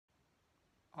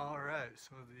Alright,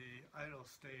 so the idol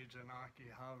stage in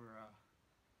Akihabara.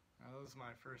 That was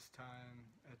my first time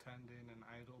attending an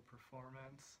idol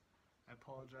performance. I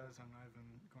apologize, I'm not even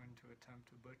going to attempt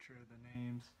to butcher the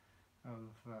names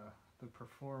of the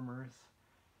performers.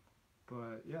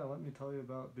 But yeah, let me tell you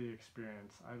about the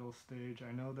experience. Idol stage,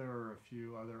 I know there are a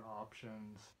few other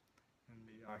options in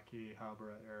the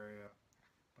Akihabara area,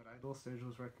 but idol stage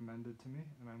was recommended to me,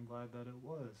 and I'm glad that it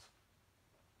was.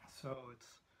 So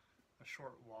it's a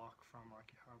short walk from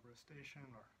Akihabara Station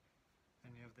or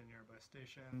any of the nearby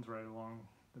stations right along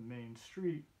the main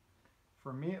street. For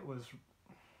me, it was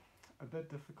a bit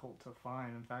difficult to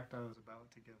find. In fact, I was about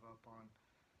to give up on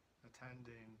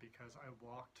attending because I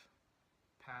walked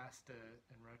past it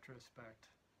in retrospect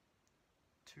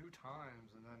 2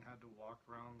 times and then had to walk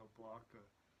around the block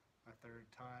a third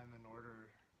time in order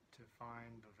to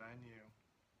find the venue.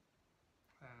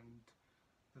 And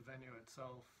the venue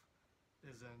itself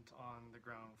isn't on the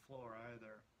ground floor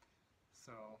either,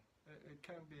 so it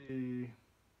can be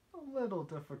a little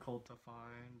difficult to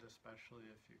find, especially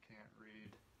if you can't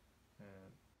read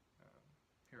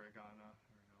hiragana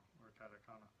or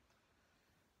katakana.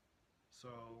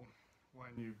 So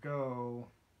when you go,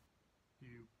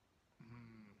 you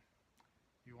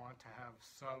you want to have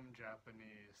some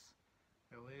Japanese,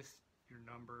 at least your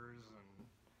numbers, and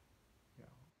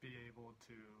be able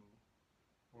to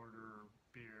order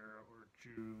beer or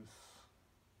juice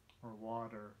or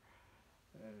water.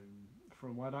 And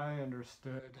from what I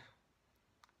understood,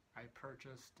 I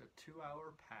purchased a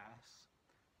 2-hour pass,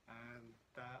 and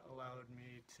that allowed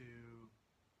me to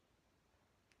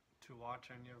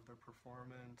watch any of the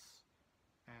performance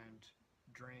and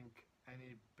drink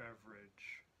any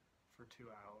beverage for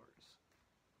 2 hours.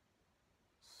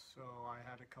 So I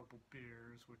had a couple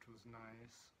beers, which was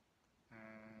nice,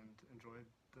 and enjoyed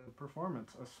the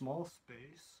performance. A small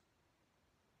space.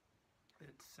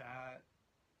 It sat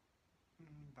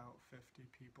about 50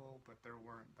 people, but there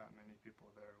weren't that many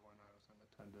people there when I was in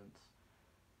attendance.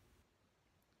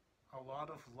 A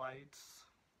lot of lights,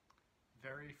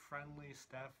 very friendly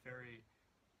staff, very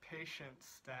patient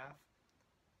staff,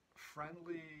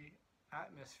 friendly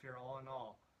atmosphere all in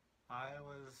all. I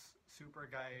was super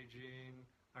gaijin.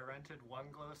 I rented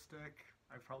 1 glow stick.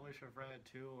 I probably should have rented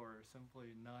 2 or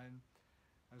simply none.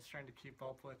 I was trying to keep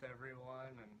up with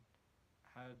everyone and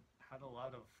had a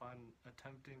lot of fun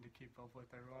attempting to keep up with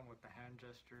everyone with the hand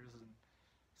gestures and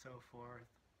so forth.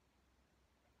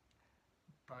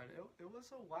 But it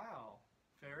was a wow.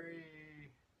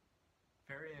 Very,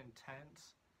 very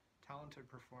intense,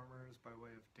 talented performers by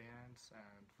way of dance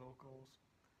and vocals.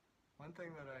 One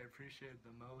thing that I appreciated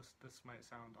the most, this might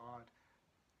sound odd,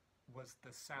 was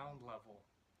the sound level.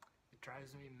 It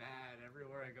drives me mad.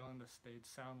 Everywhere I go in the States,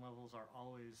 sound levels are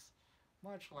always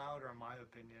much louder, in my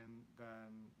opinion,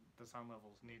 than the sound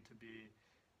levels need to be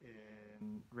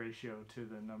in ratio to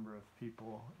the number of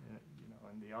people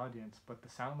in the audience. But the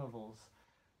sound levels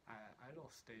at Idol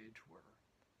Stage were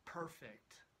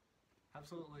perfect.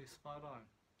 Absolutely spot on.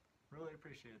 Really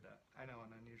appreciated that. I know,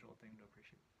 an unusual thing to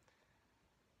appreciate.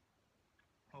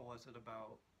 What was it,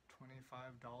 about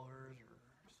 $25 or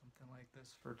something like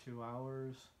this for 2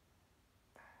 hours?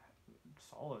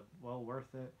 Solid, well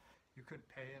worth it. You could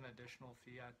pay an additional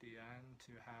fee at the end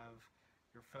to have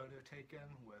your photo taken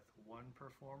with one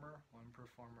performer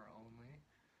only,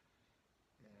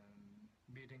 and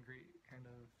meet and greet kind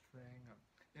of thing.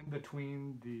 In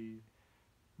between the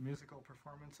musical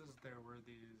performances, there were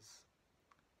these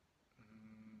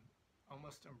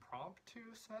almost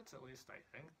impromptu sets, at least I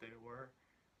think they were,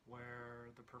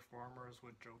 where the performers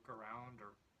would joke around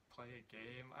or play a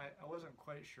game. I wasn't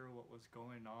quite sure what was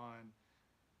going on,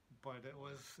 but it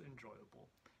was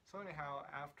enjoyable. So anyhow,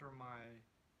 after my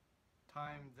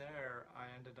time there,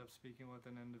 I ended up speaking with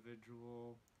an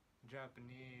individual,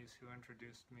 Japanese, who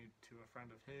introduced me to a friend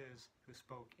of his who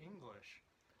spoke English.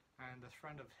 And this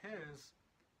friend of his,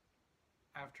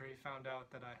 after he found out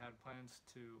that I had plans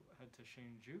to head to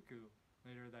Shinjuku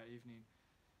later that evening,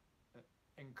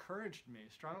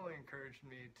 strongly encouraged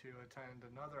me to attend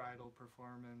another idol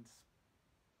performance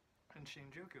in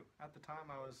Shinjuku. At the time,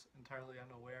 I was entirely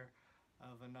unaware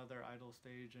of another idol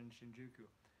stage in Shinjuku.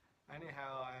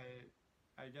 Anyhow,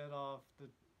 I get off the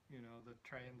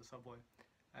train, the subway,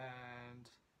 and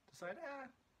decide,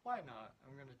 why not?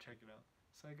 I'm gonna check it out.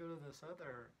 So I go to this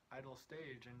other idol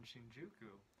stage in Shinjuku.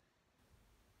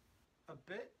 A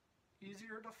bit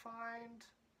easier to find,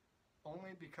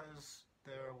 only because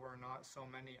there were not so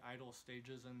many idol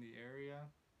stages in the area,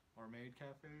 or maid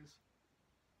cafes.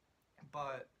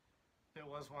 But it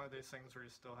was one of these things where you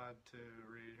still had to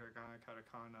read hiragana,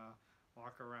 katakana,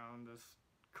 walk around this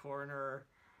corner,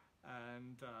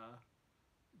 and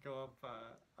go up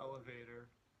elevator.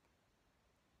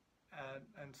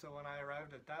 And so when I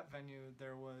arrived at that venue,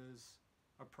 there was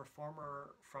a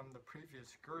performer from the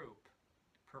previous group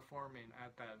performing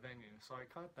at that venue. So I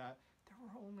caught that. There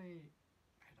were only,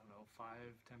 I don't know,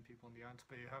 5-10 people in the audience,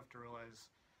 but you have to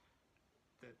realize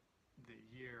that the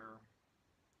year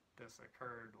this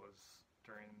occurred was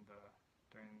during the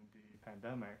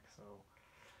pandemic. So,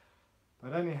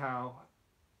 but anyhow,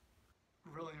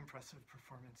 really impressive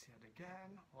performance yet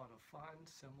again. A lot of fun,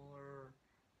 similar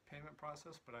payment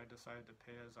process, but I decided to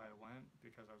pay as I went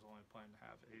because I was only planning to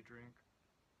have a drink.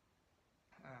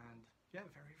 And yeah,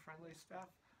 very friendly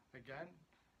staff. Again,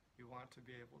 you want to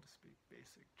be able to speak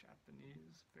basic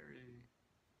Japanese, very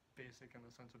basic in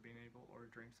the sense of being able to order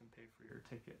drinks and pay for your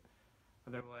ticket.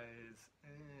 Otherwise,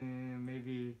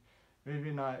 maybe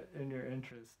not in your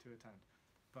interest to attend.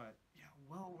 But yeah,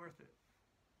 well worth it.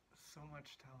 So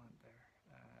much talent there,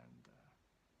 and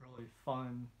really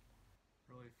fun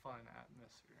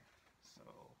atmosphere. So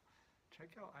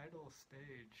check out Idol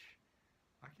Stage,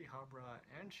 Akihabara,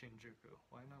 and Shinjuku.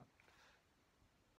 Why not?